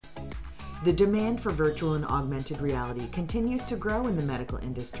The demand for virtual and augmented reality continues to grow in the medical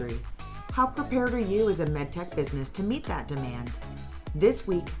industry. How prepared are you as a medtech business to meet that demand? This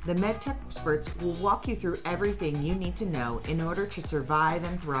week, the medtech experts will walk you through everything you need to know in order to survive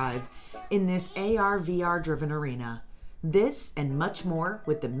and thrive in this AR/VR driven arena. This and much more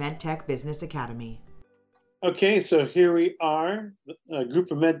with the MedTech Business Academy. Okay, so here we are, a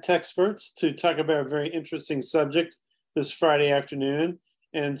group of medtech experts to talk about a very interesting subject this Friday afternoon.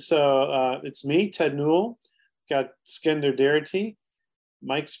 And so it's me, Ted Newell, got Skender Darity,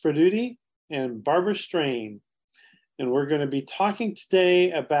 Mike Sperduti, and Barbara Strain. And we're going to be talking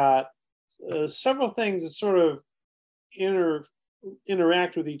today about several things that sort of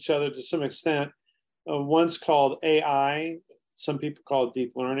interact with each other to some extent. One's called AI, some people call it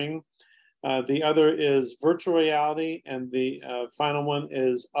deep learning. The other is virtual reality, and the final one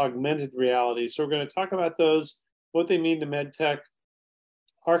is augmented reality. So we're going to talk about those, what they mean to medtech.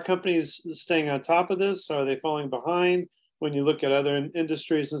 Are companies staying on top of this? Are they falling behind when you look at other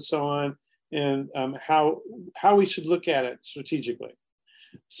industries and so on? And how we should look at it strategically.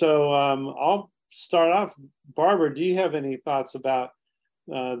 So I'll start off. Barbara, do you have any thoughts about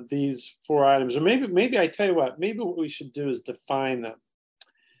these four items? Or maybe I tell you what, maybe what we should do is define them.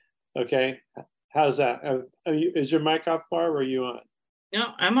 Okay, how's that? Is your mic off, Barbara, or are you on? No,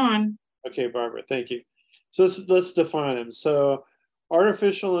 I'm on. Okay, Barbara, thank you. So let's define them. So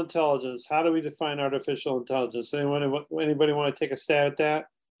artificial intelligence, how do we define artificial intelligence? Anybody want to take a stab at that?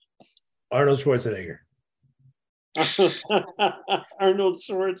 Arnold Schwarzenegger. Arnold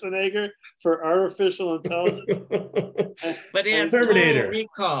Schwarzenegger for artificial intelligence. But it has Terminator. Total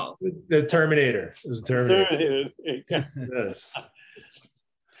Recall. The Terminator. It was Terminator. Yes.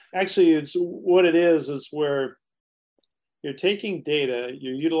 Actually, it's what it is where you're taking data,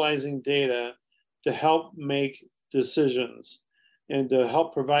 you're utilizing data to help make decisions and to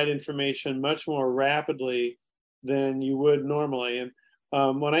help provide information much more rapidly than you would normally. And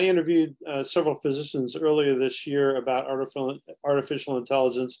when I interviewed several physicians earlier this year about artificial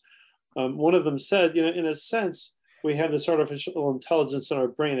intelligence, one of them said, in a sense, we have this artificial intelligence in our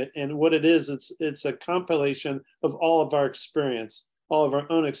brain, and what it is, it's a compilation of all of our experience, all of our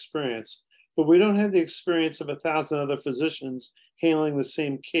own experience, but we don't have the experience of 1,000 other physicians handling the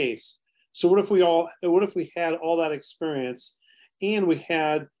same case. So what if we had all that experience, and we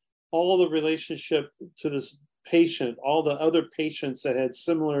had all the relationship to this patient, all the other patients that had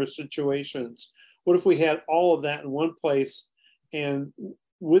similar situations? What if we had all of that in one place, and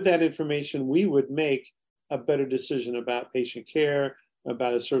with that information, we would make a better decision about patient care,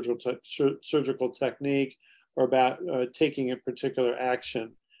 about a surgical technique, or about taking a particular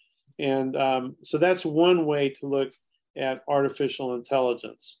action. And so that's one way to look at artificial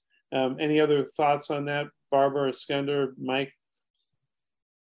intelligence. Any other thoughts on that, Barbara, Skender, Mike?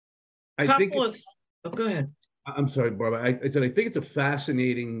 Go ahead. I'm sorry, Barbara. I said I think it's a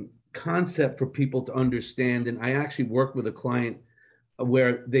fascinating concept for people to understand. And I actually worked with a client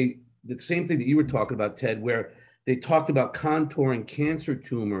where the same thing that you were talking about, Ted, where they talked about contouring cancer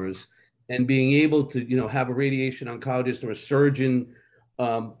tumors and being able to, have a radiation oncologist or a surgeon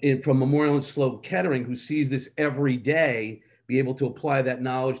from Memorial Sloan Kettering who sees this every day, be able to apply that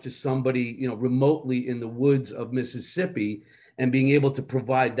knowledge to somebody, remotely in the woods of Mississippi, and being able to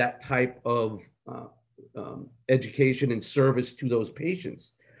provide that type of education and service to those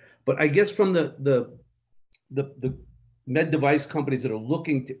patients. But I guess from the med device companies that are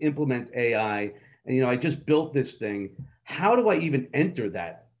looking to implement AI, and I just built this thing, how do I even enter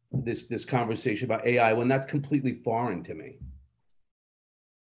this conversation about AI when that's completely foreign to me?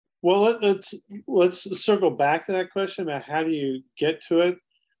 Well, let's circle back to that question about how do you get to it,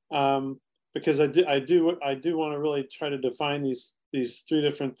 because I do want to really try to define these three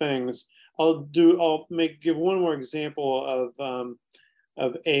different things. I'll give one more example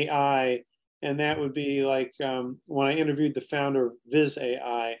of AI, and that would be like when I interviewed the founder of Viz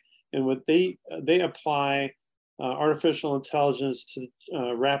AI, and what they apply artificial intelligence to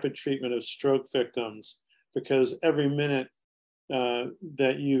rapid treatment of stroke victims, because every minute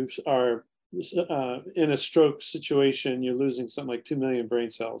that you are in a stroke situation, you're losing something like 2 million brain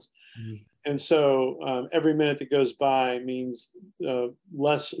cells. Mm-hmm. And so every minute that goes by means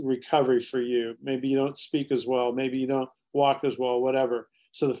less recovery for you. Maybe you don't speak as well, maybe you don't walk as well, whatever.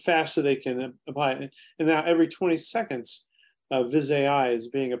 So the faster they can apply it. And now every 20 seconds, Viz AI is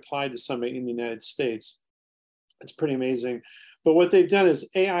being applied to somebody in the United States. It's pretty amazing. But what they've done is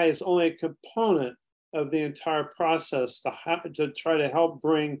AI is only a component of the entire process to try to help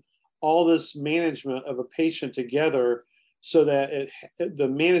bring all this management of a patient together so that the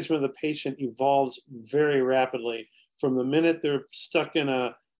management of the patient evolves very rapidly. From the minute they're stuck in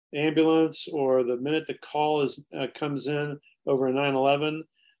a ambulance, or the minute the call comes in over a 911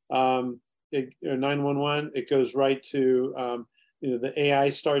 or 911, it goes right to the AI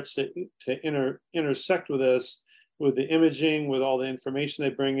starts to intersect with us, with the imaging, with all the information they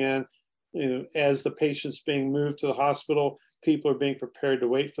bring in. As the patient's being moved to the hospital, people are being prepared to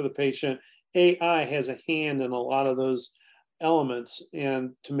wait for the patient. AI has a hand in a lot of those elements,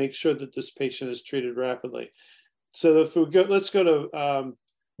 and to make sure that this patient is treated rapidly. So if we go, let's go to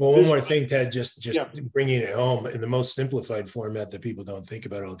well, one more thing, Ted, just yeah. bringing it home in the most simplified format that people don't think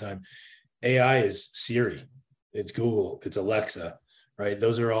about all the time. AI is Siri, it's Google, it's Alexa, right?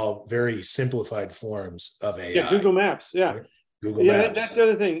 Those are all very simplified forms of AI. Yeah, Google Maps. Yeah, right? Google Maps. That's the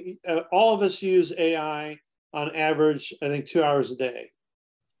other thing. All of us use AI on average, I think, 2 hours a day.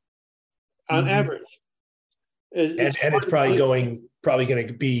 On average. And it's probably going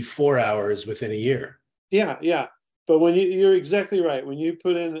to be 4 hours within a year. Yeah. But when you're exactly right. When you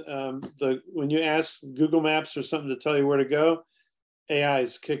put in when you ask Google Maps or something to tell you where to go, AI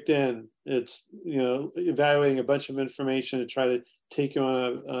is kicked in. It's evaluating a bunch of information to try to take you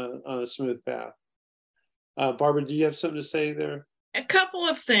on a smooth path. Barbara, do you have something to say there? A couple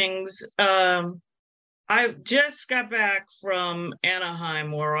of things. I just got back from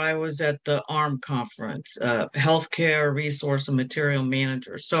Anaheim, where I was at the ARM conference, Healthcare Resource and Material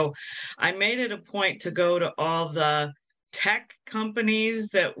Managers. So I made it a point to go to all the tech companies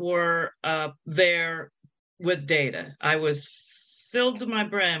that were there with data. I was filled to my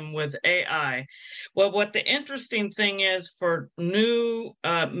brim with AI. Well, what the interesting thing is for new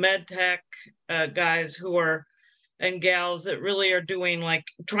med tech guys who are and gals that really are doing, like,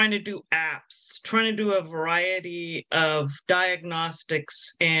 trying to do apps, trying to do a variety of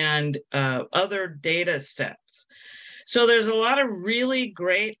diagnostics and other data sets. So there's a lot of really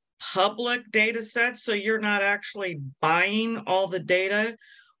great public data sets. So you're not actually buying all the data,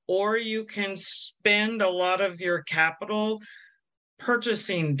 or you can spend a lot of your capital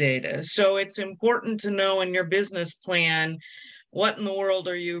purchasing data. So it's important to know in your business plan, what in the world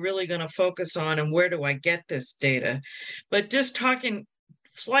are you really going to focus on, and where do I get this data? But just talking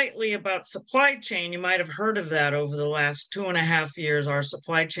slightly about supply chain, you might have heard of that over the last 2.5 years, our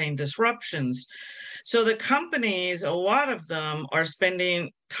supply chain disruptions. So the companies, a lot of them are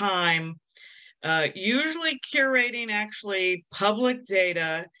spending time usually curating actually public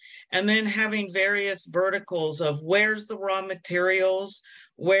data, and then having various verticals of where's the raw materials,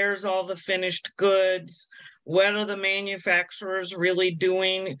 where's all the finished goods, what are the manufacturers really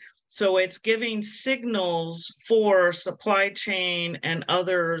doing? So it's giving signals for supply chain and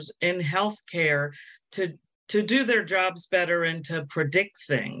others in healthcare to do their jobs better and to predict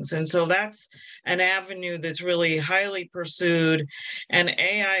things. And so that's an avenue that's really highly pursued. And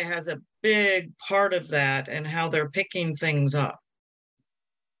AI has a big part of that and how they're picking things up.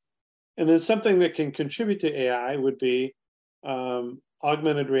 And then something that can contribute to AI would be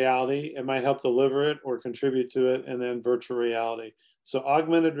augmented reality. It might help deliver it or contribute to it, and then virtual reality. So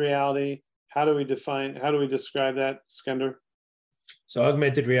augmented reality, how do we describe that, Skender? So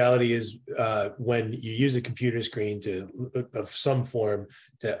augmented reality is when you use a computer screen of some form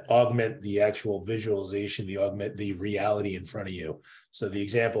to augment the actual visualization, augment the reality in front of you. So the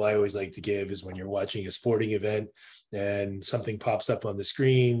example I always like to give is when you're watching a sporting event and something pops up on the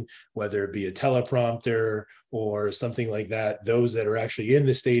screen, whether it be a teleprompter or something like that. Those that are actually in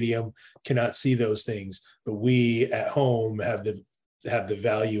the stadium cannot see those things, but we at home have the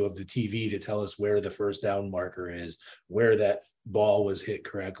value of the TV to tell us where the first down marker is, where that ball was hit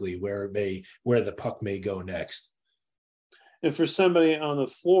correctly, where the puck may go next. And for somebody on the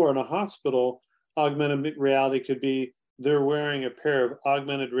floor in a hospital, augmented reality could be they're wearing a pair of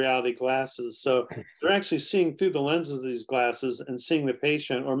augmented reality glasses. So they're actually seeing through the lenses of these glasses and seeing the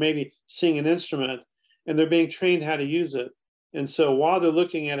patient, or maybe seeing an instrument, and they're being trained how to use it. And so while they're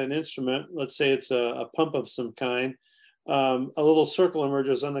looking at an instrument, let's say it's a pump of some kind, a little circle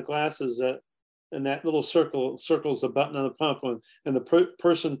emerges on the glasses and that little circles the button on the pump, and the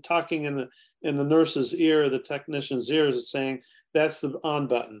person talking in the nurse's ear, the technician's ears, is saying that's the on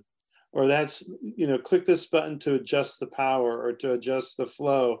button, or that's, click this button to adjust the power or to adjust the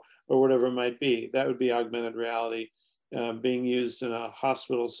flow or whatever it might be. That would be augmented reality being used in a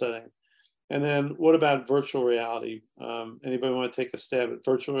hospital setting. And then what about virtual reality? Anybody want to take a stab at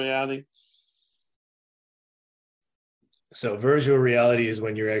virtual reality? So virtual reality is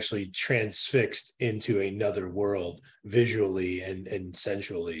when you're actually transfixed into another world visually and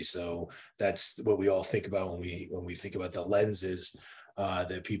sensually. So that's what we all think about when we think about the lenses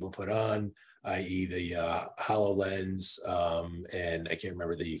that people put on, i.e. the HoloLens, and I can't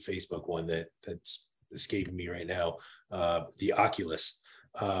remember the Facebook one that's escaping me right now, the Oculus.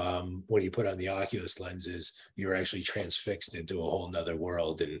 when you put on the Oculus lenses, you're actually transfixed into a whole nother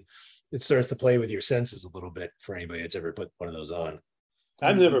world. And it starts to play with your senses a little bit for anybody that's ever put one of those on.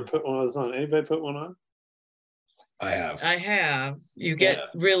 I've never put one of those on. Anybody put one on? I have. I have. You get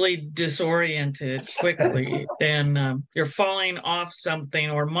really disoriented quickly and you're falling off something.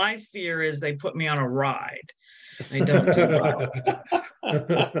 Or my fear is they put me on a ride. I don't do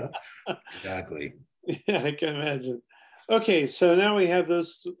well. Exactly. Yeah, I can imagine. Okay, so now we have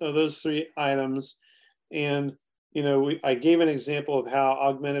those three items, and I gave an example of how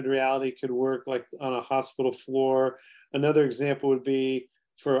augmented reality could work, like on a hospital floor. Another example would be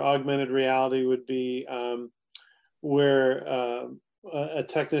for augmented reality would be where a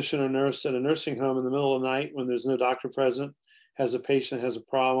technician or nurse at a nursing home in the middle of the night, when there's no doctor present, has a patient has a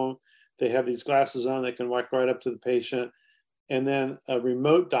problem. They have these glasses on. They can walk right up to the patient, and then a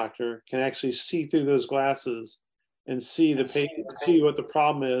remote doctor can actually see through those glasses and see the patient, see what the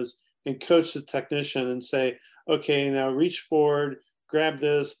problem is, and coach the technician and say, okay, now reach forward, grab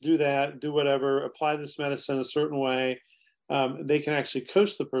this, do that, do whatever, apply this medicine a certain way. They can actually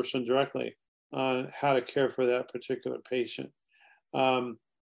coach the person directly on how to care for that particular patient.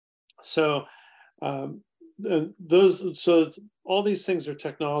 So all these things are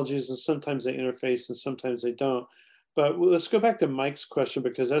technologies, and sometimes they interface and sometimes they don't. But let's go back to Mike's question,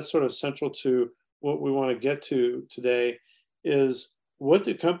 because that's sort of central to what we want to get to today, is what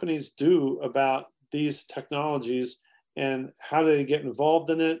do companies do about these technologies, and how do they get involved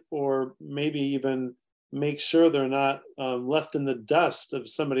in it, or maybe even make sure they're not left in the dust of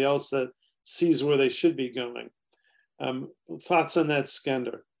somebody else that sees where they should be going. Thoughts on that,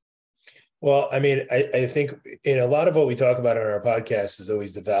 Skender? Well, I mean, I think in a lot of what we talk about on our podcast is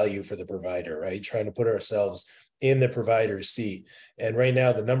always the value for the provider, right? Trying to put ourselves in the provider's seat. And right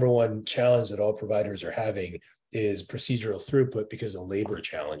now, the number one challenge that all providers are having is procedural throughput because of labor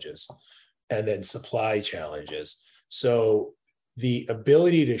challenges and then supply challenges. So the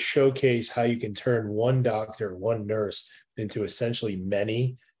ability to showcase how you can turn one doctor, one nurse into essentially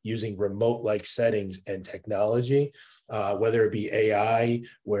many using remote-like settings and technology, whether it be AI,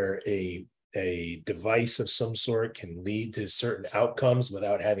 where a device of some sort can lead to certain outcomes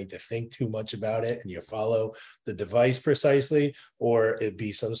without having to think too much about it, and you follow the device precisely, or it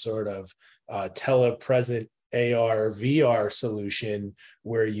be some sort of telepresent AR, VR solution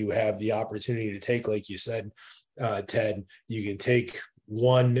where you have the opportunity to take, like you said, Ted, you can take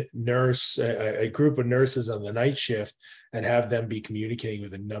one nurse, a group of nurses on the night shift, and have them be communicating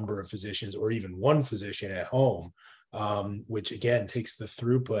with a number of physicians, or even one physician at home, which again takes the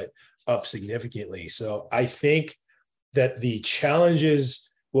throughput up significantly. So I think that the challenges,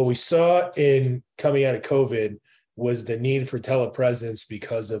 what we saw in coming out of COVID, was the need for telepresence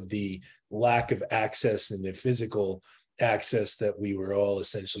because of the lack of access and the physical access that we were all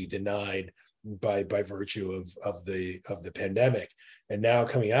essentially denied by virtue of the pandemic. And now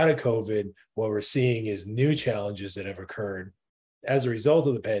coming out of COVID, what we're seeing is new challenges that have occurred as a result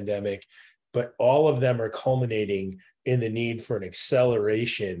of the pandemic, but all of them are culminating in the need for an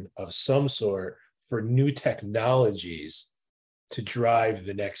acceleration of some sort for new technologies to drive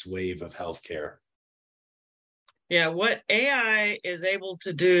the next wave of healthcare. Yeah, what AI is able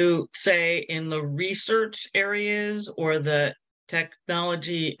to do, say, in the research areas or the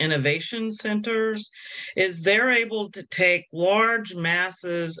technology innovation centers, is they're able to take large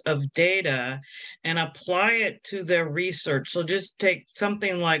masses of data and apply it to their research. So just take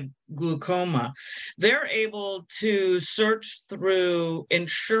something like glaucoma. They're able to search through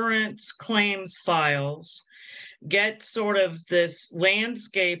insurance claims files, get sort of this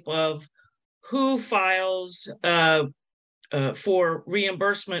landscape of who files for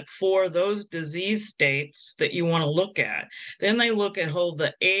reimbursement for those disease states that you want to look at. Then they look at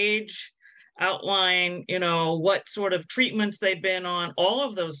the age, outline, what sort of treatments they've been on, all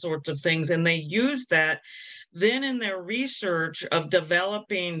of those sorts of things. And they use that then in their research of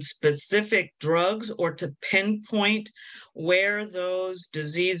developing specific drugs, or to pinpoint where those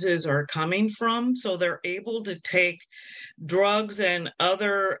diseases are coming from. So they're able to take drugs and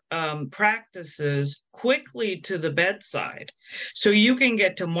other practices quickly to the bedside. So you can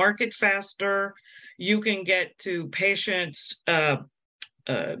get to market faster, you can get to patients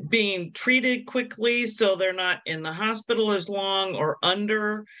being treated quickly, so they're not in the hospital as long or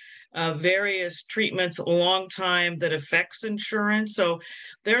under various treatments a long time that affects insurance. So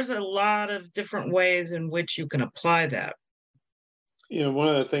there's a lot of different ways in which you can apply that. One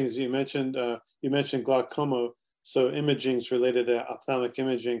of the things you mentioned glaucoma. So imaging is related to ophthalmic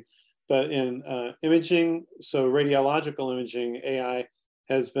imaging, but in imaging, so radiological imaging, AI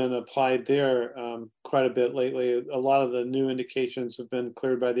has been applied there quite a bit lately. A lot of the new indications have been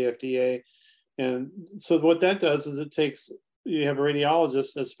cleared by the FDA. And so what that does is you have a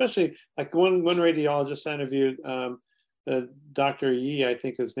radiologist, especially like one radiologist I interviewed, Dr. Yee, I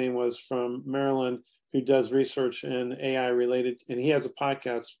think his name was, from Maryland, who does research in AI related, and he has a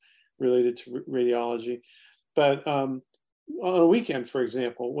podcast related to radiology. But on a weekend, for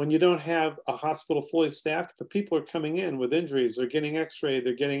example, when you don't have a hospital fully staffed, but people are coming in with injuries, they're getting x-rayed,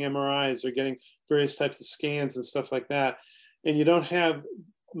 they're getting MRIs, they're getting various types of scans and stuff like that, and you don't have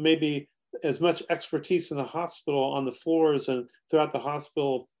maybe as much expertise in the hospital on the floors and throughout the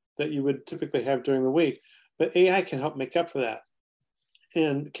hospital that you would typically have during the week. But AI can help make up for that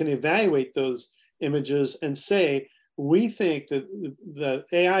and can evaluate those images and say, we think that the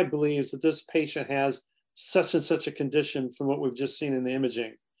AI believes that this patient has such and such a condition from what we've just seen in the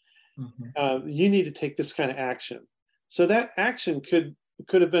imaging. You need to take this kind of action. So that action could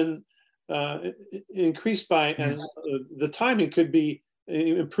have been increased by, and the timing could be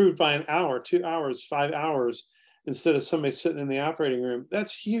improved by an hour, 2 hours, 5 hours, instead of somebody sitting in the operating room.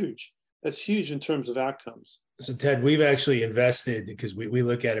 That's huge. That's huge in terms of outcomes. So Ted, we've actually invested, because we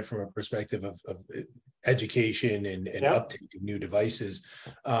look at it from a perspective of education and uptake of new devices.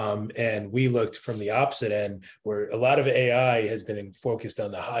 And we looked from the opposite end, where a lot of AI has been focused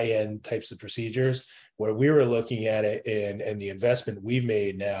on the high end types of procedures. Where we were looking at it, and the investment we've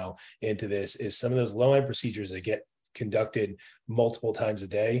made now into this is some of those low end procedures that get conducted multiple times a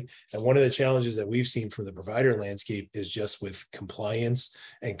day. And one of the challenges that we've seen from the provider landscape is just with compliance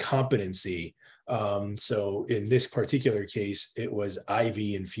and competency. So in this particular case, it was IV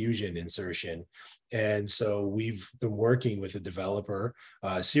infusion insertion. And so we've been working with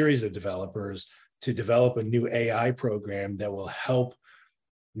a series of developers, to develop a new AI program that will help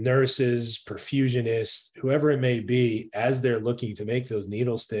nurses, perfusionists, whoever it may be, as they're looking to make those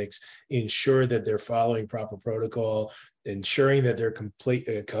needle sticks, ensure that they're following proper protocol, ensuring that their complete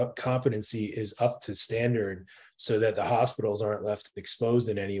competency is up to standard, so that the hospitals aren't left exposed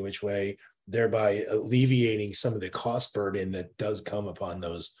in any which way, thereby alleviating some of the cost burden that does come upon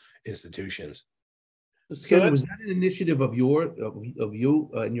those institutions. So was that an initiative of you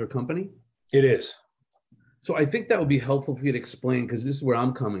and your company? It is. So I think that would be helpful for you to explain, because this is where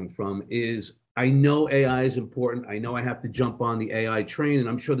I'm coming from. Is I know AI is important. I know I have to jump on the AI train, and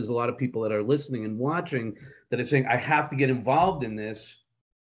I'm sure there's a lot of people that are listening and watching that are saying, I have to get involved in this.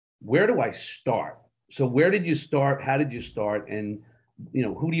 Where do I start? So where did you start? How did you start? And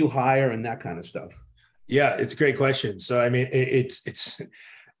who do you hire and that kind of stuff? Yeah, it's a great question. So I mean, it's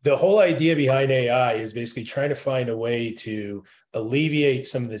the whole idea behind AI is basically trying to find a way to alleviate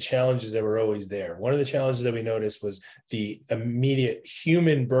some of the challenges that were always there. One of the challenges that we noticed was the immediate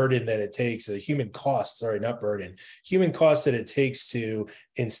human burden that it takes, the human cost, sorry, not burden, human cost that it takes to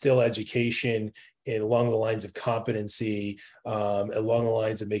instill education along the lines of competency, along the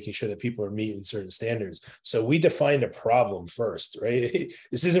lines of making sure that people are meeting certain standards. So we defined a problem first, right?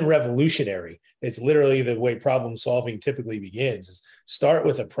 This isn't revolutionary. It's literally the way problem solving typically begins, is start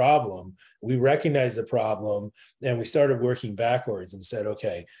with a problem. We recognize the problem, and we started working backwards and said,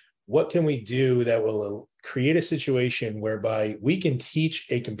 okay, what can we do that will create a situation whereby we can teach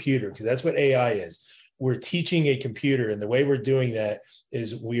a computer, because that's what AI is. We're teaching a computer, and the way we're doing that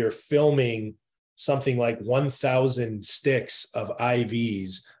is we are filming something like 1,000 sticks of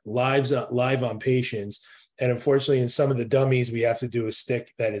IVs live on patients. And unfortunately, in some of the dummies, we have to do a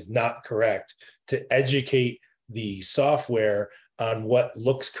stick that is not correct to educate the software on what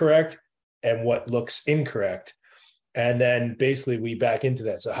looks correct and what looks incorrect. And then basically we back into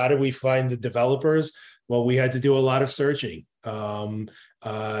that. So how do we find the developers? Well, we had to do a lot of searching. And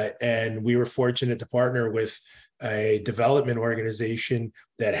we were fortunate to partner with a development organization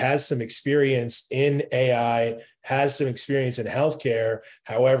that has some experience in AI, has some experience in healthcare.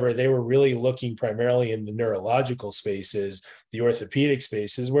 However, they were really looking primarily in the neurological spaces, the orthopedic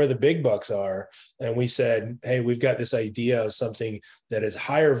spaces, where the big bucks are. And we said, hey, we've got this idea of something that is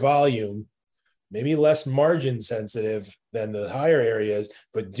higher volume, maybe less margin sensitive than the higher areas,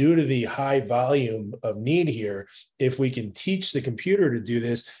 but due to the high volume of need here, if we can teach the computer to do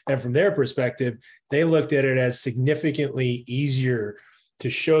this, and from their perspective, they looked at it as significantly easier to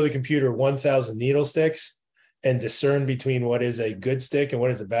show the computer 1,000 needle sticks and discern between what is a good stick and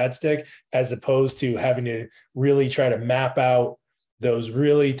what is a bad stick, as opposed to having to really try to map out those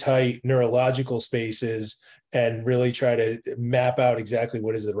really tight neurological spaces and really try to map out exactly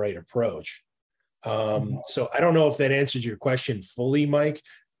what is the right approach. So I don't know if that answers your question fully, Mike,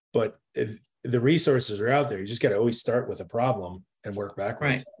 but the resources are out there. You just got to always start with a problem and work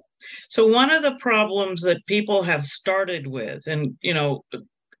backwards. Right. So one of the problems that people have started with, and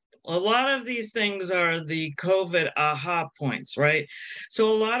a lot of these things are the COVID aha points, right?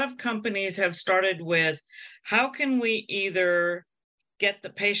 So a lot of companies have started with, how can we either get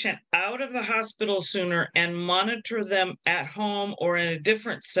the patient out of the hospital sooner and monitor them at home or in a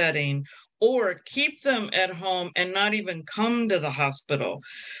different setting, or keep them at home and not even come to the hospital.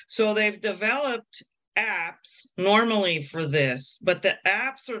 So they've developed apps normally for this, but the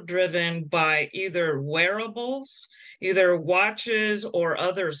apps are driven by either wearables, either watches or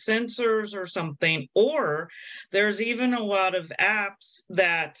other sensors or something, or there's even a lot of apps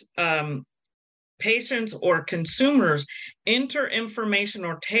that patients or consumers enter information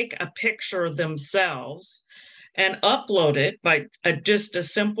or take a picture themselves and upload it by just a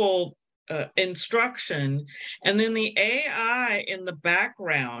simple instruction. And then the AI in the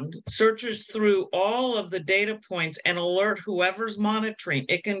background searches through all of the data points and alert whoever's monitoring.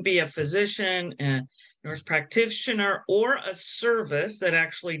 It can be a physician, a nurse practitioner, or a service that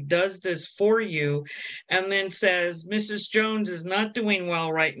actually does this for you, and then says, Mrs. Jones is not doing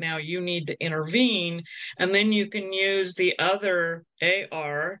well right now, you need to intervene. And then you can use the other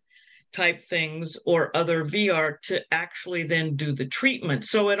AR type things or other VR to actually then do the treatment.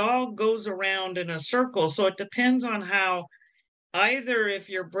 So it all goes around in a circle. So it depends on how, either if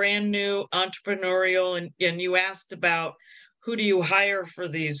you're brand new entrepreneurial and you asked about who do you hire for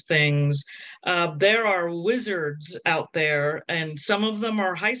these things, there are wizards out there, and some of them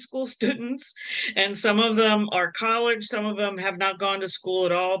are high school students, and some of them are college, some of them have not gone to school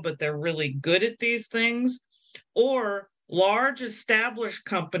at all, but they're really good at these things. Or large established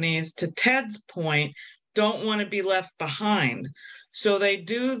companies, to Ted's point, don't want to be left behind. So they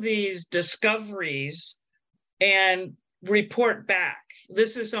do these discoveries and report back.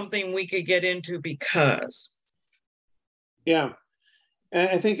 This is something we could get into because. Yeah. And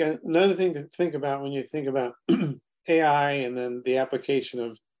I think another thing to think about when you think about AI and then the application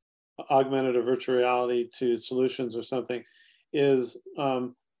of augmented or virtual reality to solutions or something is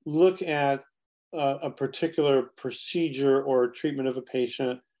look at a particular procedure or treatment of a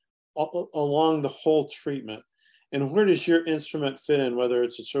patient along the whole treatment. And where does your instrument fit in, whether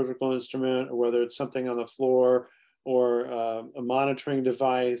it's a surgical instrument or whether it's something on the floor or a monitoring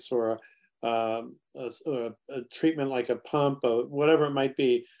device or a treatment like a pump, whatever it might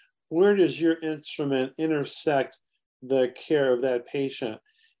be. Where does your instrument intersect the care of that patient?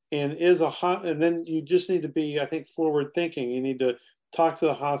 And and then you just need to be, I think, forward thinking. You need to talk to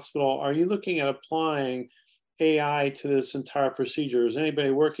the hospital. Are you looking at applying AI to this entire procedure? Is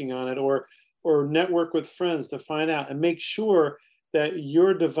anybody working on it? Or network with friends to find out and make sure that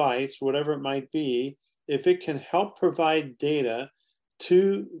your device, whatever it might be, if it can help provide data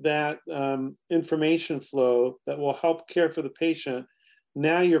to that information flow that will help care for the patient,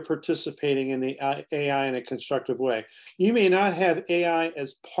 now you're participating in the AI in a constructive way. You may not have AI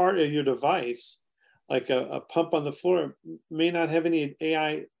as part of your device, like a pump on the floor may not have any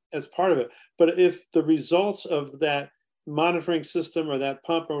AI as part of it. But if the results of that monitoring system or that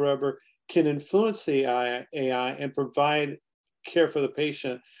pump or whatever can influence the AI and provide care for the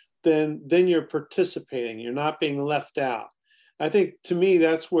patient, then you're participating. You're not being left out. I think, to me,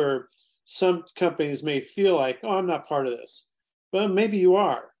 that's where some companies may feel like, oh, I'm not part of this. Well, maybe you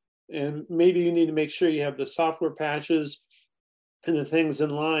are. And maybe you need to make sure you have the software patches and the things in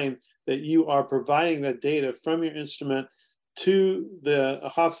line that you are providing that data from your instrument to the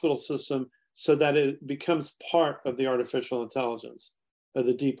hospital system so that it becomes part of the artificial intelligence, or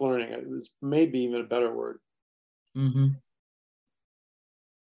the deep learning. It may be even a better word. Mm-hmm.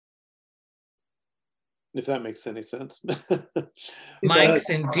 If that makes any sense. Mike's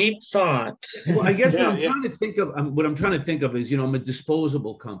in deep thought. Well, I guess what I'm trying to think of is, I'm a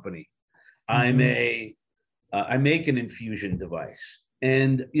disposable company. Mm-hmm. I make an infusion device,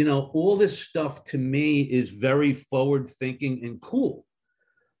 and all this stuff to me is very forward thinking and cool,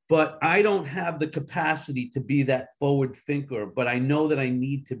 but I don't have the capacity to be that forward thinker, but I know that I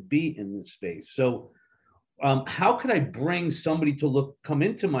need to be in this space. So how could I bring somebody to come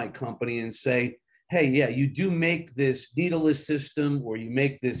into my company and say, hey, yeah, you do make this needleless system, or you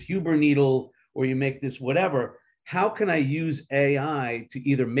make this Huber needle, or you make this whatever. How can I use AI to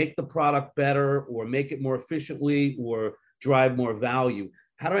either make the product better or make it more efficiently or drive more value?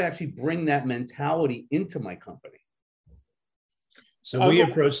 How do I actually bring that mentality into my company? So we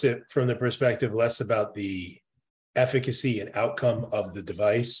approached it from the perspective less about the efficacy and outcome of the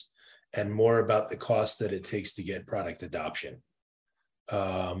device and more about the cost that it takes to get product adoption.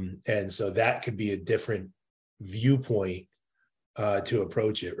 And so that could be a different viewpoint to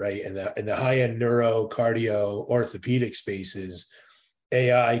approach it, right? And the high-end neuro, cardio, orthopedic spaces,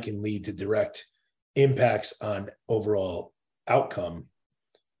 AI can lead to direct impacts on overall outcome.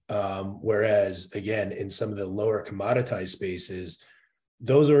 Whereas, again, in some of the lower commoditized spaces,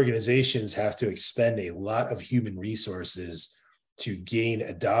 those organizations have to expend a lot of human resources to gain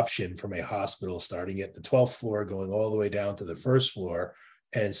adoption from a hospital starting at the 12th floor, going all the way down to the first floor.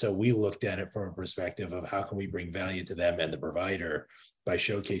 And so we looked at it from a perspective of how can we bring value to them and the provider by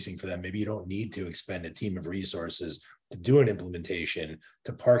showcasing for them, maybe you don't need to expend a team of resources to do an implementation,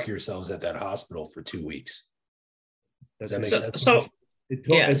 to park yourselves at that hospital for 2 weeks. Does that make sense? So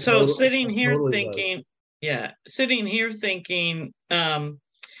yeah, so sitting here totally thinking,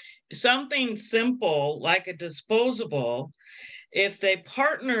 something simple like a disposable, if they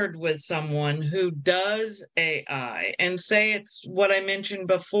partnered with someone who does AI and say it's what I mentioned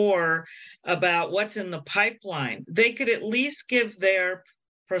before about what's in the pipeline, they could at least give their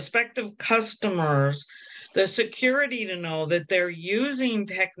prospective customers the security to know that they're using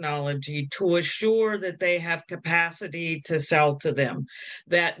technology to assure that they have capacity to sell to them,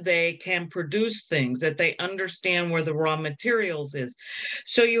 that they can produce things, that they understand where the raw materials is.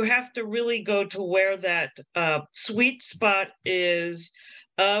 So you have to really go to where that sweet spot is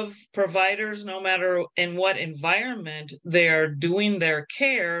of providers, no matter in what environment they're doing their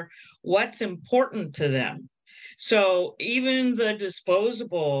care, what's important to them. So even the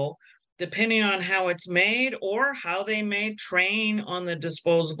disposable, depending on how it's made or how they may train on the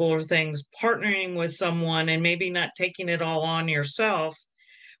disposable or things, partnering with someone and maybe not taking it all on yourself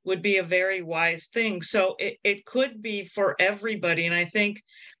would be a very wise thing. So it could be for everybody. And I think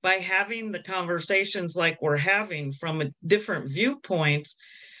by having the conversations like we're having from a different viewpoints,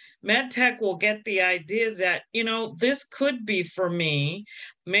 MedTech will get the idea that, this could be for me.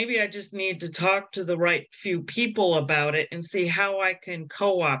 Maybe I just need to talk to the right few people about it and see how I can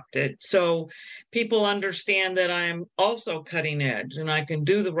co-opt it. So people understand that I'm also cutting edge and I can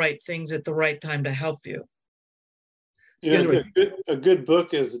do the right things at the right time to help you. A good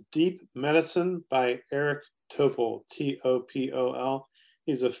book is Deep Medicine by Eric Topol, Topol.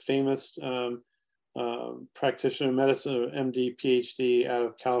 He's a famous practitioner of medicine, MD, PhD out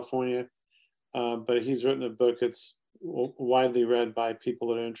of California. But he's written a book that's widely read by people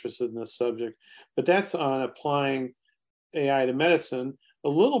that are interested in this subject. But that's on applying AI to medicine. A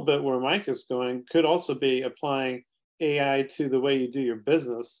little bit where Mike is going could also be applying AI to the way you do your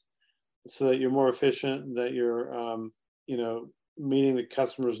business so that you're more efficient, that you're meeting the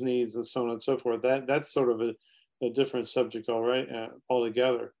customer's needs and so on and so forth. That's sort of a different subject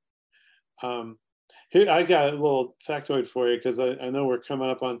altogether. Here, I got a little factoid for you because I know we're coming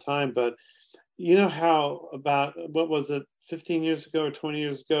up on time, but you know how about, what was it, 15 years ago or 20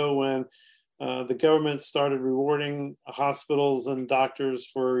 years ago when the government started rewarding hospitals and doctors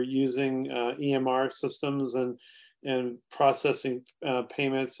for using EMR systems and processing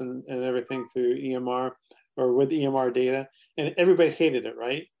payments and everything through EMR or with EMR data, and everybody hated it,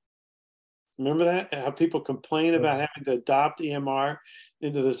 right? Remember that? How people complain about having to adopt EMR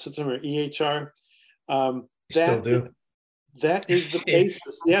into the system, or EHR. Still do. That is the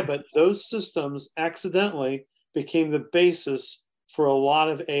basis. Yeah, but those systems accidentally became the basis for a lot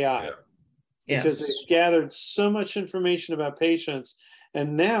of AI. Yeah. Because they gathered so much information about patients.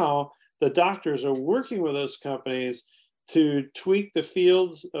 And now the doctors are working with those companies to tweak the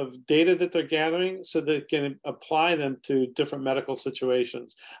fields of data that they're gathering so they can apply them to different medical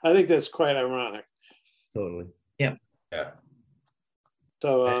situations. I think that's quite ironic. Totally. Yeah. Yeah.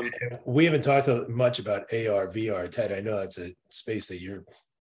 So we haven't talked much about AR, VR. Ted, I know that's a space that you're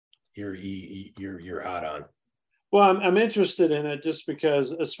hot on. Well, I'm interested in it just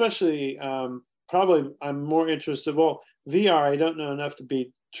because, especially, probably I'm more interested. Well, VR, I don't know enough to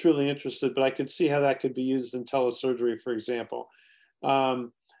be truly interested, but I could see how that could be used in telesurgery, for example.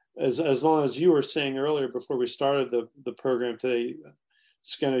 As long as you were saying earlier before we started the program today,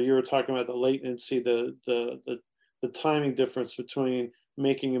 Skinner, you were talking about the latency, the timing difference between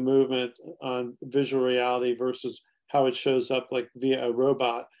making a movement on visual reality versus how it shows up like via a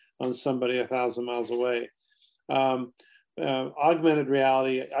robot on somebody 1,000 miles away. Augmented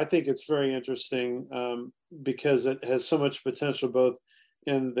reality, I think it's very interesting because it has so much potential both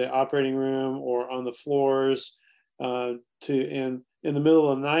in the operating room or on the floors, in the middle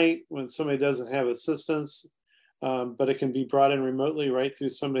of the night when somebody doesn't have assistance, but it can be brought in remotely right through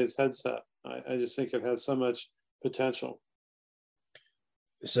somebody's headset. I just think it has so much potential.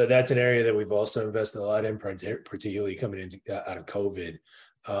 So that's an area that we've also invested a lot in, particularly coming out of COVID.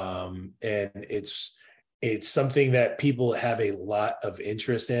 And it's something that people have a lot of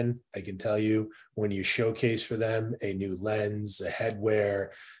interest in. I can tell you, when you showcase for them a new lens, a headwear,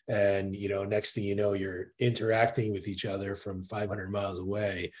 and next thing you know, you're interacting with each other from 500 miles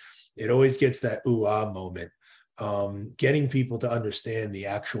away. It always gets that ooh ah moment. Getting people to understand the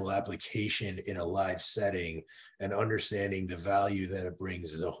actual application in a live setting and understanding the value that it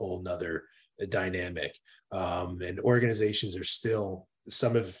brings is a whole nother dynamic. And organizations are still,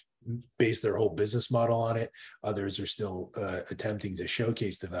 some have based their whole business model on it. Others are still attempting to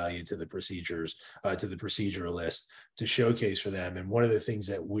showcase the value to the procedures, to the proceduralist, to showcase for them. And one of the things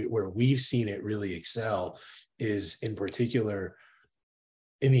that where we've seen it really excel is in particular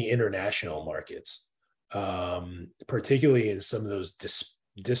in the international markets, particularly in some of those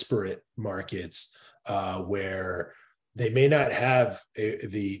disparate markets where they may not have,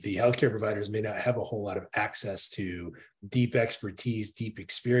 the healthcare providers may not have a whole lot of access to deep expertise, deep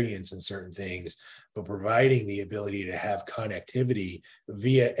experience in certain things, but providing the ability to have connectivity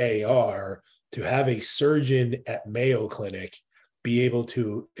via AR, to have a surgeon at Mayo Clinic be able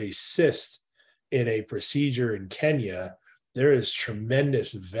to assist in a procedure in Kenya. There is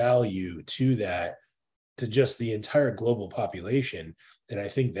tremendous value to that, to just the entire global population. And I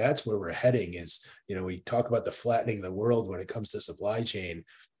think that's where we're heading is, we talk about the flattening of the world when it comes to supply chain,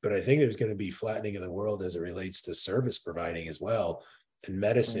 but I think there's going to be flattening of the world as it relates to service providing as well, and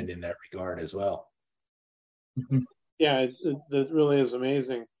medicine in that regard as well. Yeah, that really is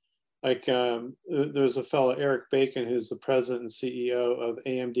amazing. Like there's a fellow, Eric Bacon, who's the president and CEO of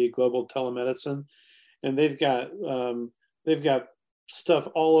AMD Global Telemedicine. And they've got stuff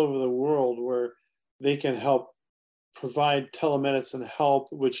all over the world where they can help provide telemedicine help,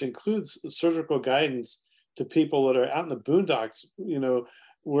 which includes surgical guidance to people that are out in the boondocks,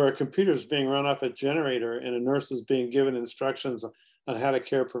 where a computer is being run off a generator and a nurse is being given instructions on how to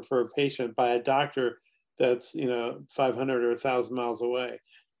care for a patient by a doctor that's 500 or 1,000 miles away.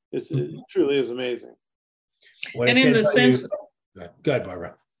 It truly is amazing. And in the sense, go ahead,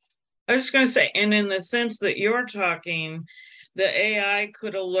 Barbara. I was just going to say, and in the sense that you're talking, the AI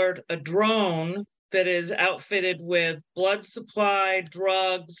could alert a drone that is outfitted with blood supply,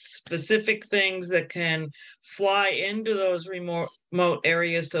 drugs, specific things that can fly into those remote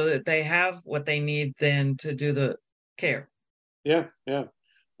areas so that they have what they need then to do the care. Yeah.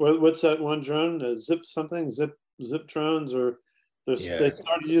 What's that one drone? Zip drones, or they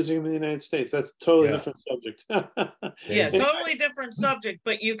started using them in the United States. That's a totally different subject. Yeah, totally different subject,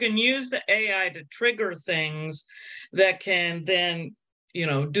 but you can use the AI to trigger things that can then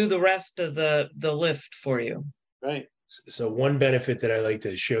do the rest of the lift for you. Right. So one benefit that I like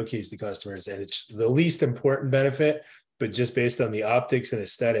to showcase to customers, and it's the least important benefit, but just based on the optics and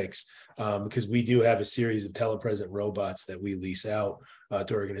aesthetics, because we do have a series of telepresent robots that we lease out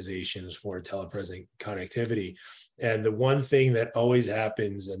to organizations for telepresent connectivity. And the one thing that always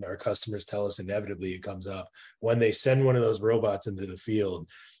happens, and our customers tell us inevitably it comes up, when they send one of those robots into the field,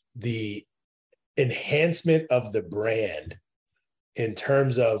 the enhancement of the brand in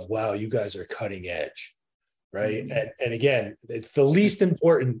terms of, wow, you guys are cutting edge, right? Mm-hmm. And again, it's the least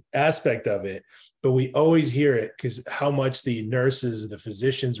important aspect of it, but we always hear it because how much the nurses, the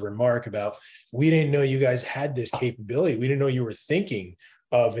physicians remark about, we didn't know you guys had this capability. We didn't know you were thinking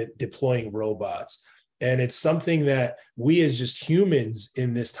of it, deploying robots. And it's something that we as just humans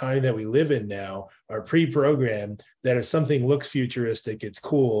in this time that we live in now are pre-programmed that if something looks futuristic, it's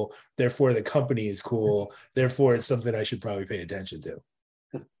cool. Therefore, the company is cool. Therefore, it's something I should probably pay attention to.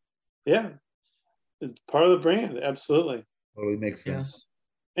 Yeah. It's part of the brand. Absolutely. Totally makes sense.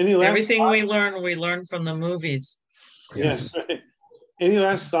 Everything we learn from the movies. Yes. Right. Any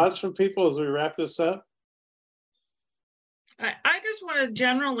last thoughts from people as we wrap this up? I just want to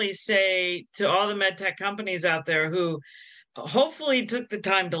generally say to all the medtech companies out there who hopefully took the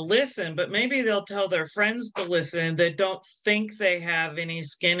time to listen, but maybe they'll tell their friends to listen that don't think they have any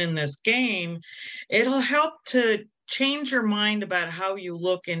skin in this game. It'll help to change your mind about how you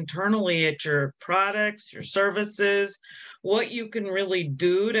look internally at your products, your services, what you can really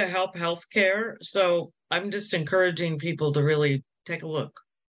do to help healthcare. So I'm just encouraging people to really take a look.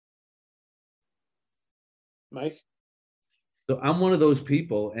 Mike? So I'm one of those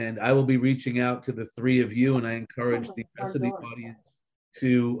people, and I will be reaching out to the three of you, and I encourage the rest of the audience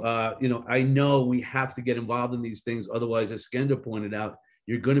to, I know we have to get involved in these things. Otherwise, as Skender pointed out,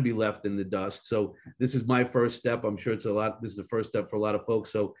 you're going to be left in the dust. So this is my first step. I'm sure this is the first step for a lot of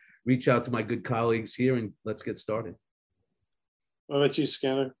folks. So reach out to my good colleagues here and let's get started. What about you,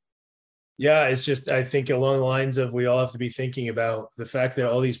 Skender? Yeah, it's just, I think along the lines of, we all have to be thinking about the fact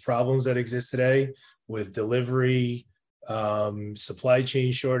that all these problems that exist today with delivery, supply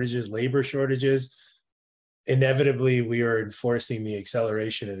chain shortages, labor shortages, inevitably we are enforcing the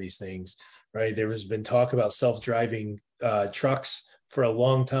acceleration of these things, right? There has been talk about self-driving trucks for a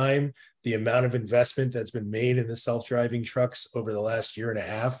long time. The amount of investment that's been made in the self-driving trucks over the last year and a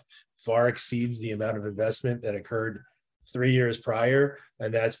half far exceeds the amount of investment that occurred 3 years prior.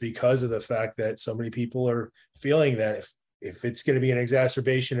 And that's because of the fact that so many people are feeling that if it's going to be an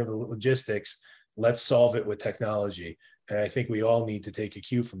exacerbation of logistics, let's solve it with technology. And I think we all need to take a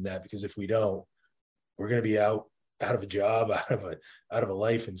cue from that, because if we don't, we're going to be out of a job, out of a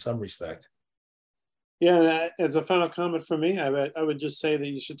life in some respect. Yeah, and as a final comment from me, I would just say that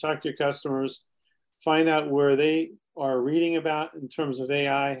you should talk to your customers, find out where they are reading about in terms of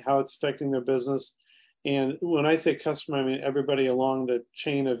AI, how it's affecting their business. And when I say customer, I mean everybody along the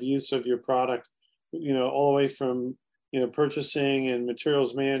chain of use of your product, all the way from, purchasing and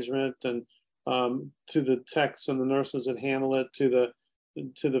materials management and to the techs and the nurses that handle it, to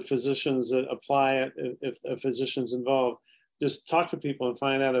the physicians that apply it, if a physician's involved. Just talk to people and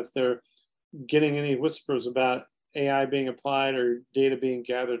find out if they're getting any whispers about AI being applied or data being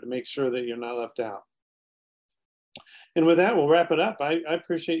gathered, to make sure that you're not left out. And with that, we'll wrap it up. I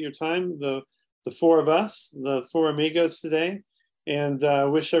appreciate your time, the four of us, the four amigos today, and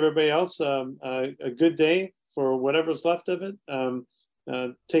wish everybody else a good day for whatever's left of it.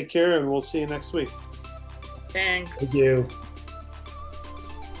 Take care, and we'll see you next week. Thanks. Thank you.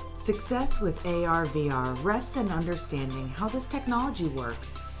 Success with AR/VR rests in understanding how this technology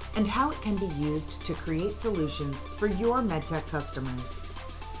works and how it can be used to create solutions for your medtech customers.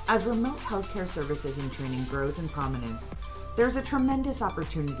 As remote healthcare services and training grows in prominence, there's a tremendous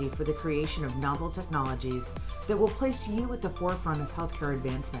opportunity for the creation of novel technologies that will place you at the forefront of healthcare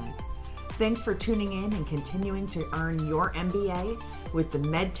advancement. Thanks for tuning in and continuing to earn your MBA with the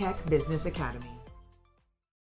MedTech Business Academy.